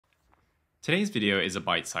Today's video is a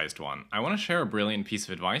bite-sized one. I want to share a brilliant piece of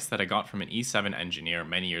advice that I got from an E7 engineer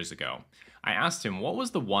many years ago. I asked him what was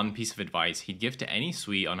the one piece of advice he'd give to any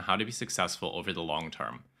SWE on how to be successful over the long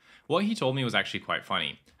term. What he told me was actually quite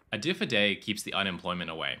funny. A diff a day keeps the unemployment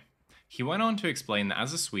away. He went on to explain that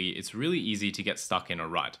as a SWE, it's really easy to get stuck in a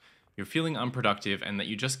rut. You're feeling unproductive and that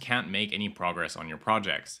you just can't make any progress on your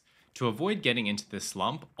projects. To avoid getting into this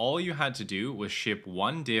slump, all you had to do was ship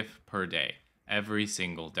one diff per day, every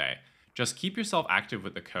single day. Just keep yourself active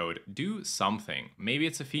with the code, do something. Maybe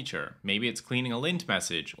it's a feature, maybe it's cleaning a lint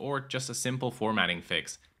message, or just a simple formatting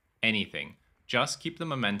fix. Anything. Just keep the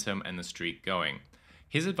momentum and the streak going.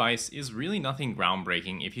 His advice is really nothing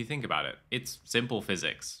groundbreaking if you think about it. It's simple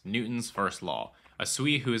physics, Newton's first law. A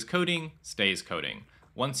SWE who is coding, stays coding.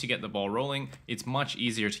 Once you get the ball rolling, it's much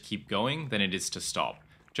easier to keep going than it is to stop.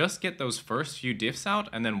 Just get those first few diffs out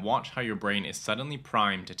and then watch how your brain is suddenly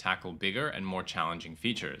primed to tackle bigger and more challenging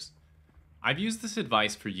features. I've used this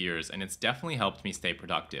advice for years and it's definitely helped me stay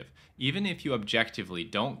productive. Even if you objectively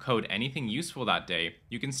don't code anything useful that day,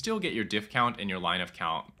 you can still get your diff count and your line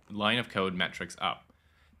of code metrics up.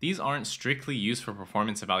 These aren't strictly used for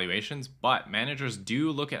performance evaluations, but managers do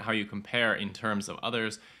look at how you compare in terms of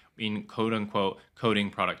others in quote-unquote coding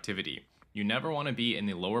productivity. You never want to be in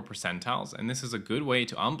the lower percentiles, and this is a good way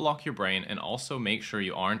to unblock your brain and also make sure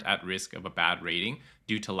you aren't at risk of a bad rating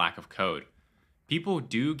due to lack of code. People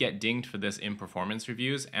do get dinged for this in performance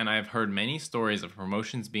reviews, and I've heard many stories of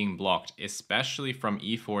promotions being blocked, especially from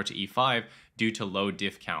E4 to E5 due to low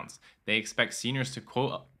diff counts. They expect seniors to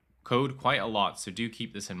code quite a lot, so do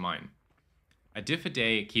keep this in mind. A diff a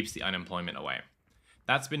day keeps the unemployment away.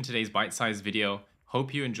 That's been today's bite-sized video.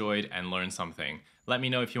 Hope you enjoyed and learned something. Let me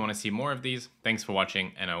know if you want to see more of these. Thanks for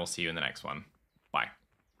watching, and I will see you in the next one.